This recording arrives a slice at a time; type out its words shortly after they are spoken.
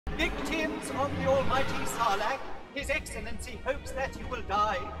victims of the almighty Sarlacc, His Excellency hopes that you will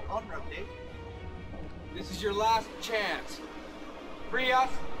die honorably. This is your last chance. Free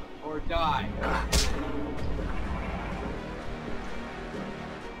us or die.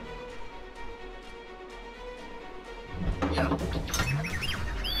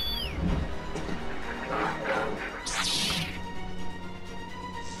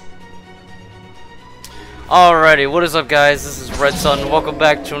 Alrighty, what is up, guys? This is Red Sun. Welcome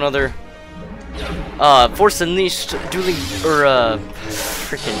back to another Force Unleashed dueling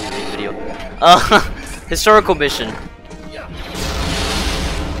freaking video. Historical mission.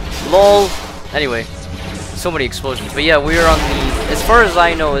 LOL. Anyway, so many explosions. But yeah, we are on the, as far as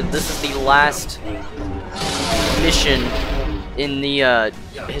I know, this is the last mission in the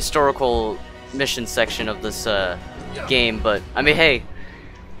historical mission section of this game. But I mean, hey,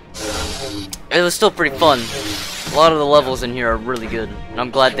 it was still pretty fun. A lot of the levels in here are really good, and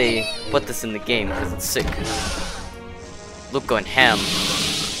I'm glad they put this in the game because it's sick. Luke going ham.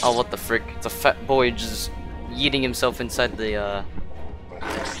 Oh, what the frick? It's a fat boy just yeeting himself inside the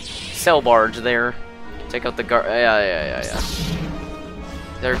cell barge there. Take out the guard. Yeah.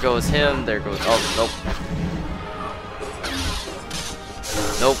 There goes him. There goes. Oh, nope.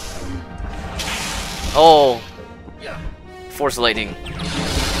 Nope. Oh. Force lighting.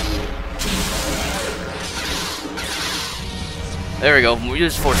 There we go. We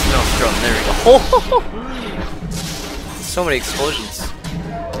use force maelstrom. There we go. Oh! So many explosions.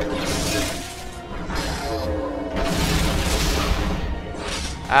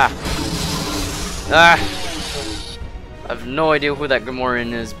 Ah. I have no idea who that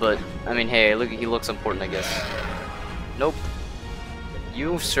Gamorrean is, but I mean, hey, look, he looks important, I guess. Nope.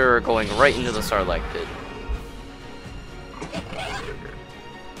 You, sir, are going right into the Sarlacc pit.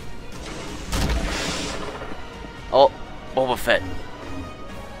 Oh. Boba Fett.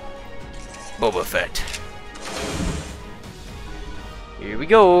 Boba Fett. Here we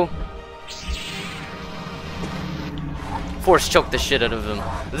go. Force choke the shit out of him.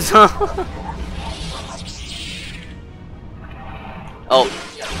 Oh,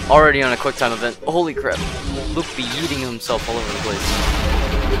 already on a quick time event. Holy crap. Luke be eating himself all over the place.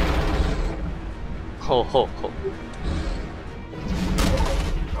 Ho ho ho.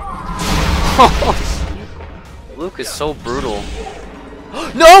 Luke is so brutal.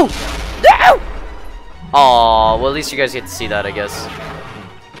 No! No! Aw, well, at least you guys get to see that, I guess.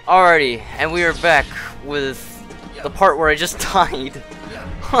 Alrighty, and we are back with the part where I just died.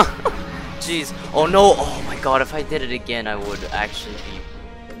 Jeez. Oh no! Oh my god, if I did it again, I would actually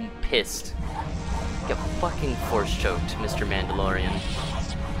be pissed. Get fucking force choked, Mr. Mandalorian.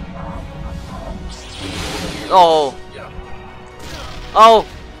 Oh! Oh!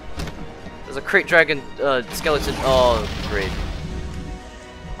 There's a crate dragon skeleton. Oh, great.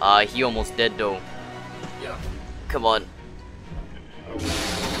 He almost dead though. Come on.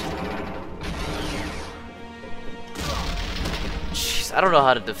 Jeez, I don't know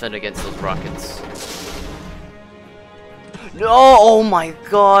how to defend against those rockets. No! Oh my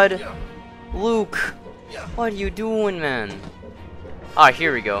god! Luke! What are you doing, man? Ah,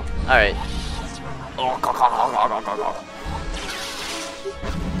 here we go. Alright.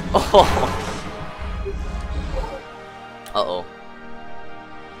 Oh. Uh-oh.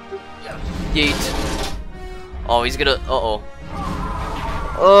 Yeet. Oh, he's gonna... Uh-oh.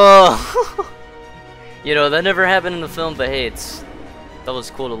 Oh. You know, that never happened in the film, but hey, that was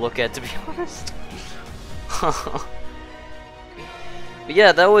cool to look at, to be honest. But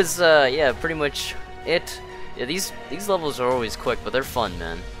yeah, that was, yeah, pretty much it. Yeah, these levels are always quick, but they're fun,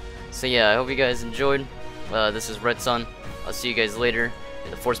 man. So yeah, I hope you guys enjoyed. This is Red Sun. I'll see you guys later. May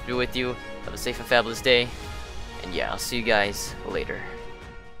the Force be with you. Have a safe and fabulous day. And yeah, I'll see you guys later.